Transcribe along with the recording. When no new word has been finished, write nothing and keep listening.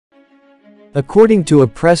According to a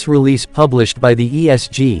press release published by the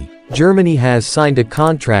ESG, Germany has signed a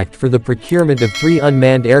contract for the procurement of 3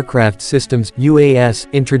 unmanned aircraft systems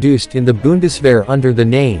 (UAS) introduced in the Bundeswehr under the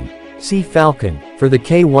name Sea Falcon, for the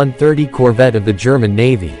K-130 corvette of the German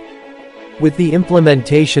Navy. With the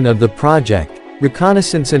implementation of the project,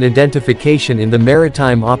 Reconnaissance and Identification in the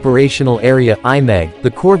Maritime Operational Area (AImEG),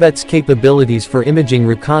 the corvette's capabilities for imaging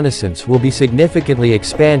reconnaissance will be significantly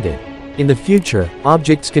expanded. In the future,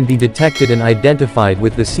 objects can be detected and identified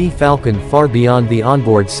with the Sea Falcon far beyond the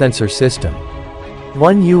onboard sensor system.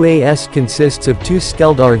 One UAS consists of 2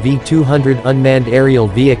 Skeldar V-200 unmanned aerial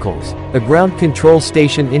vehicles, a ground control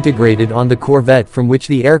station integrated on the corvette from which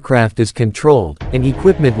the aircraft is controlled, and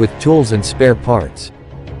equipment with tools and spare parts.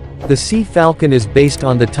 The Sea Falcon is based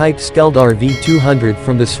on the type Skeldar V-200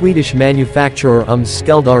 from the Swedish manufacturer UMS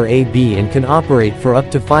Skeldar AB and can operate for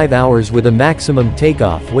up to 5 hours with a maximum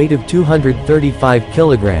takeoff weight of 235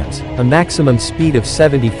 kilograms, a maximum speed of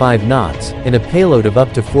 75 knots, and a payload of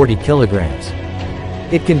up to 40 kilograms.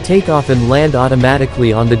 It can take off and land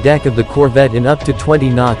automatically on the deck of the corvette in up to 20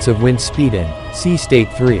 knots of wind speed and sea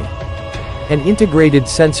state 3. An integrated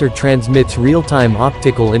sensor transmits real-time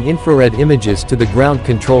optical and infrared images to the ground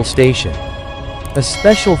control station. A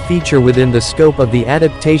special feature within the scope of the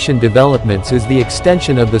adaptation developments is the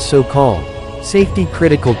extension of the so-called safety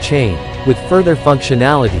critical chain, with further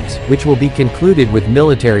functionalities, which will be concluded with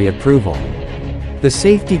military approval. The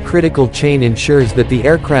safety critical chain ensures that the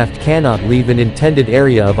aircraft cannot leave an intended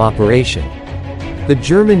area of operation. The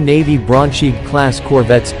German Navy Braunschweig-class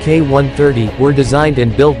corvettes K-130 were designed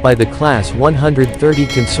and built by the Class 130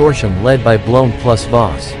 consortium led by Blohm plus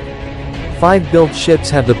Voss. 5 built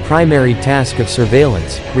ships have the primary task of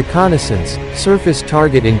surveillance, reconnaissance, surface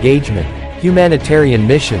target engagement, humanitarian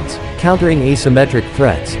missions, countering asymmetric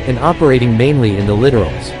threats, and operating mainly in the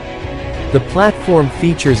littorals. The platform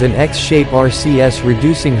features an X-shape RCS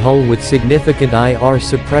reducing hull with significant IR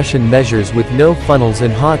suppression measures with no funnels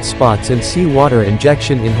and hot spots and seawater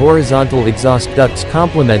injection in horizontal exhaust ducts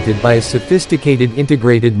complemented by a sophisticated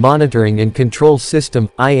integrated monitoring and control system,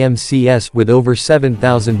 IMCS, with over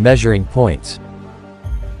 7,000 measuring points.